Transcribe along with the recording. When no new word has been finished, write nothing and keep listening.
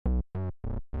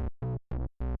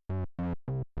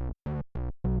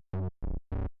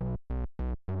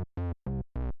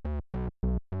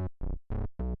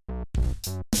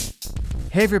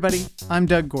Hey everybody, I'm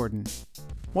Doug Gordon.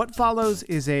 What follows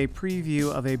is a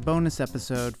preview of a bonus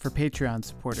episode for Patreon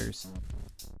supporters.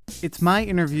 It's my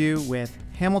interview with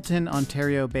Hamilton,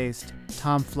 Ontario-based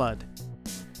Tom Flood.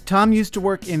 Tom used to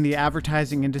work in the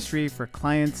advertising industry for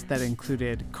clients that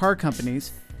included car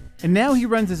companies, and now he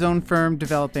runs his own firm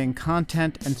developing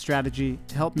content and strategy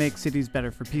to help make cities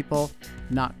better for people,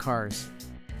 not cars.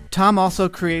 Tom also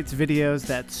creates videos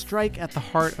that strike at the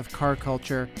heart of car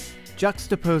culture,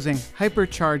 juxtaposing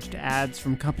hypercharged ads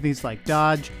from companies like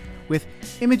Dodge with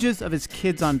images of his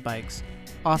kids on bikes,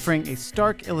 offering a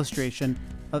stark illustration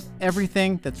of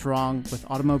everything that's wrong with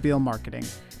automobile marketing.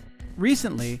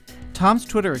 Recently, Tom's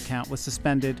Twitter account was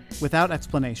suspended without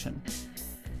explanation.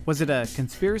 Was it a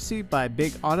conspiracy by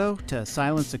Big Auto to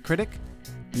silence a critic?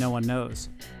 No one knows.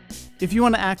 If you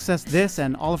want to access this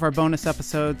and all of our bonus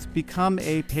episodes, become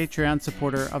a Patreon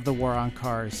supporter of The War on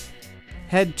Cars.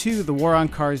 Head to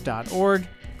thewaroncars.org,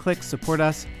 click Support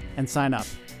Us, and sign up.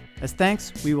 As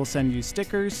thanks, we will send you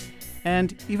stickers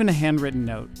and even a handwritten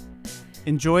note.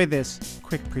 Enjoy this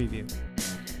quick preview.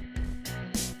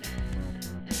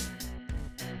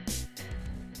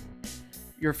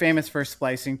 You're famous for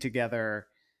splicing together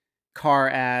car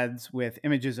ads with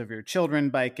images of your children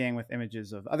biking, with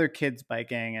images of other kids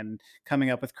biking, and coming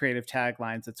up with creative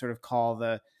taglines that sort of call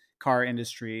the car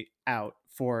industry out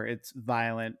for its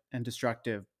violent and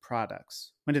destructive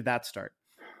products. When did that start?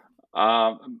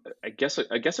 I guess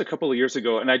a couple of years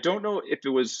ago, and I don't know if it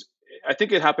was. I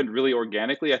think it happened really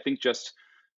organically. I think just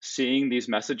seeing these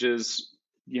messages,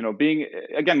 being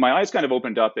again, my eyes kind of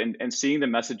opened up and seeing the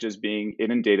messages being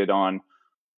inundated on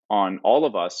all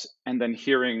of us, and then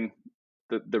hearing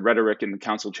the rhetoric in the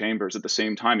council chambers at the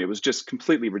same time. It was just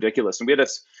completely ridiculous. And we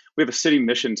have a city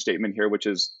mission statement here, which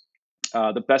is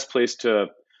the best place to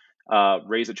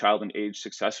raise a child and age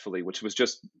successfully, which was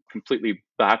just completely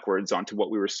backwards onto what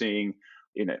we were seeing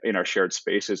in our shared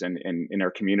spaces and in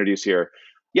our communities here.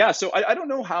 Yeah, so I don't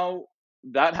know how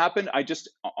that happened. I just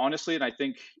honestly, and I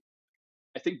think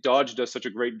Dodge does such a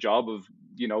great job of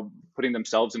putting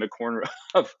themselves in a corner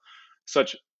of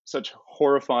such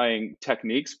horrifying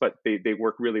techniques, but they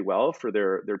work really well for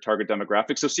their target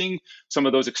demographic. So seeing some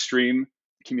of those extreme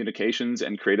communications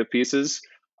and creative pieces,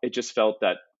 I just felt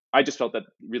that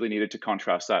really needed to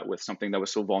contrast that with something that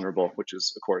was so vulnerable, which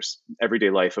is, of course, everyday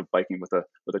life of biking with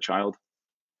a child.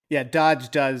 Yeah,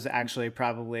 Dodge does actually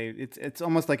probably, it's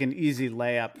almost like an easy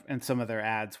layup in some of their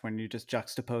ads when you just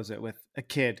juxtapose it with a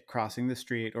kid crossing the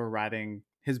street or riding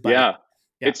his bike. Yeah,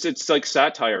 Yeah. it's like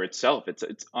satire itself.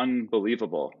 It's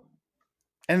unbelievable.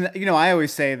 And, I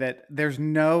always say that there's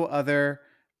no other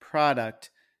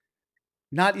product,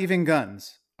 not even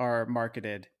guns, are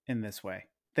marketed in this way.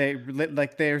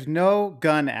 There's no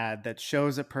gun ad that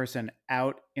shows a person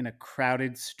out in a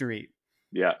crowded street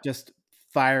Yeah, just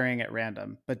firing at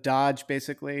random. But Dodge,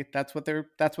 basically, that's what they're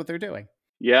doing.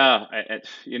 yeah,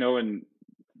 and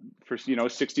for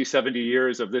 60, 70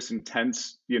 years of this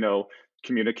intense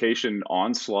communication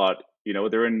onslaught,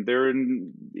 they're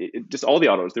in just all the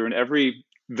autos. They're in every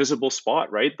visible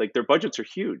spot, right? Like their budgets are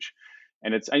huge,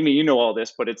 and I mean, all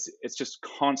this, but it's just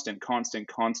constant.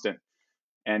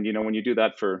 And when you do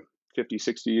that for 50,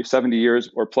 60, 70 years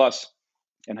or plus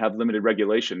and have limited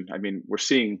regulation, I mean, we're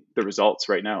seeing the results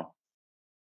right now.